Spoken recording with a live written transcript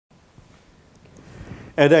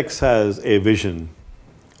edX has a vision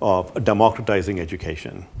of democratizing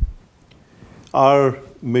education. Our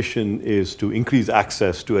mission is to increase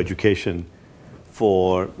access to education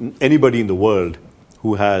for anybody in the world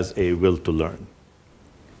who has a will to learn.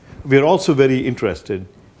 We are also very interested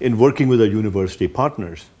in working with our university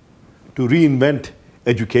partners to reinvent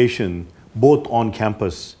education both on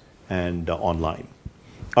campus and online.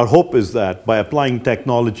 Our hope is that by applying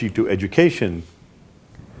technology to education,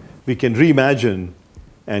 we can reimagine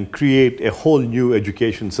and create a whole new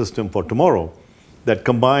education system for tomorrow that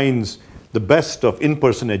combines the best of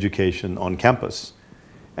in-person education on campus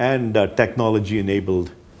and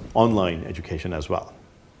technology-enabled online education as well.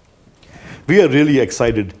 We are really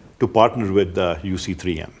excited to partner with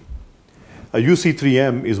UC3M.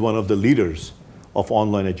 UC3M is one of the leaders of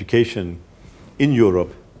online education in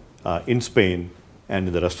Europe, in Spain, and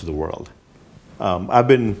in the rest of the world. I've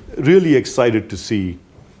been really excited to see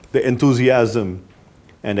the enthusiasm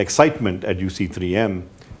and excitement at UC3M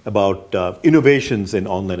about innovations in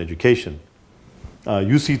online education.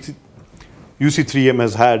 UC3M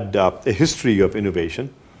has had a history of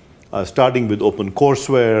innovation, starting with open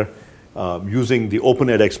courseware, using the Open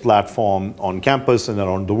edX platform on campus and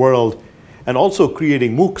around the world, and also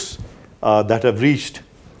creating MOOCs that have reached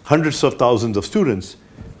hundreds of thousands of students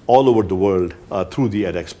all over the world through the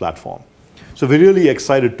edX platform. So we're really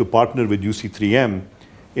excited to partner with UC3M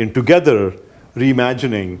in together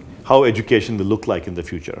reimagining how education will look like in the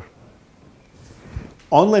future.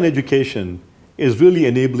 Online education is really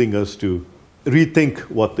enabling us to rethink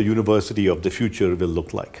what the university of the future will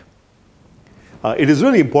look like. It is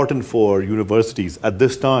really important for universities at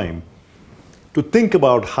this time to think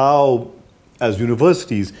about how, as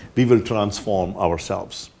universities, we will transform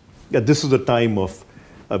ourselves. This is a time of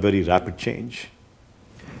a very rapid change.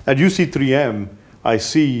 At UC3M, I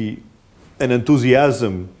see an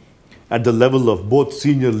enthusiasm at the level of both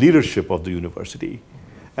senior leadership of the university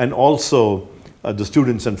and also the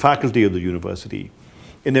students and faculty of the university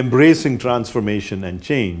in embracing transformation and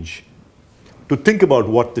change to think about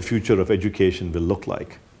what the future of education will look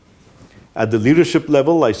like. At the leadership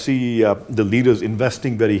level, I see the leaders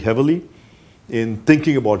investing very heavily in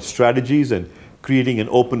thinking about strategies and creating an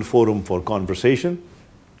open forum for conversation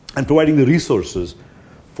and providing the resources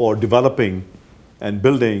for developing and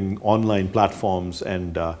building online platforms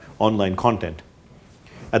and online content.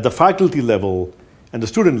 At the faculty level and the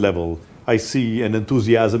student level, I see an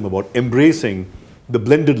enthusiasm about embracing the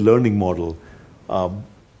blended learning model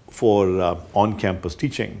for on-campus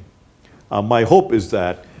teaching. My hope is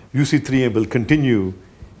that UC3M will continue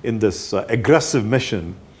in this aggressive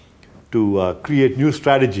mission to create new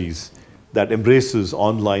strategies that embraces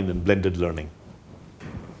online and blended learning.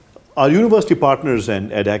 Our university partners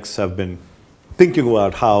and edX have been thinking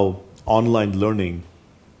about how online learning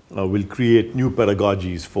will create new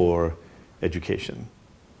pedagogies for education.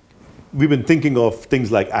 We've been thinking of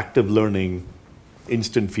things like active learning,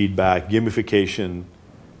 instant feedback, gamification,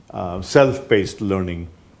 self-paced learning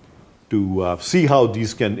to see how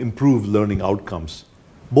these can improve learning outcomes,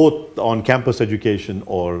 both on campus education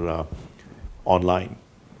or online.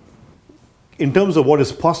 In terms of what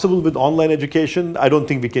is possible with online education, I don't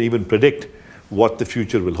think we can even predict what the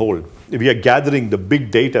future will hold. We are gathering the big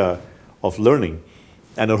data of learning,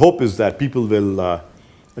 and our hope is that people will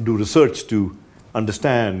do research to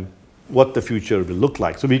understand what the future will look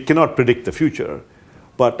like. So we cannot predict the future,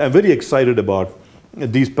 but I'm very excited about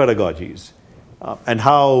these pedagogies and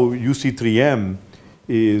how UC3M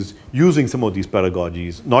is using some of these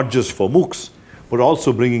pedagogies, not just for MOOCs, but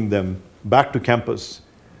also bringing them back to campus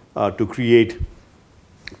to create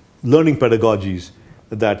learning pedagogies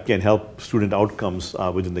that can help student outcomes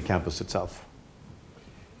within the campus itself.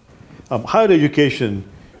 Higher education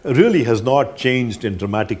really has not changed in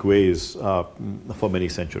dramatic ways for many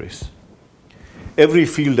centuries. Every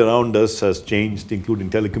field around us has changed, including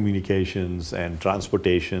telecommunications and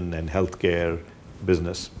transportation and healthcare,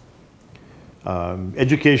 business.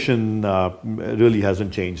 Education really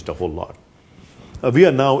hasn't changed a whole lot. We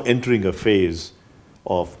are now entering a phase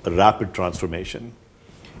of rapid transformation.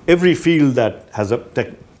 Every field that has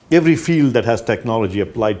technology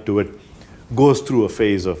applied to it goes through a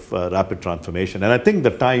phase of rapid transformation. And I think the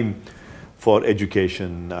time for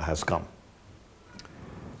education has come.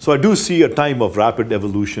 So I do see a time of rapid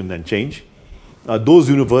evolution and change. Those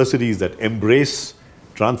universities that embrace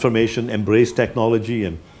transformation, embrace technology,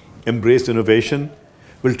 and embrace innovation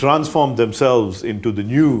will transform themselves into the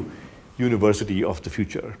new university of the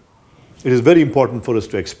future. It is very important for us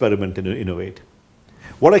to experiment and innovate.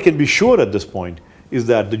 What I can be sure at this point is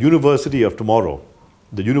that the university of tomorrow,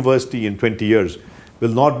 the university in 20 years,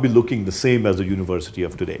 will not be looking the same as the university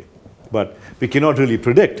of today. but we cannot really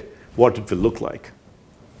predict what it will look like.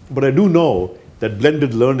 But I do know that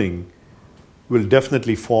blended learning will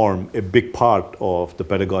definitely form a big part of the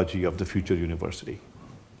pedagogy of the future university.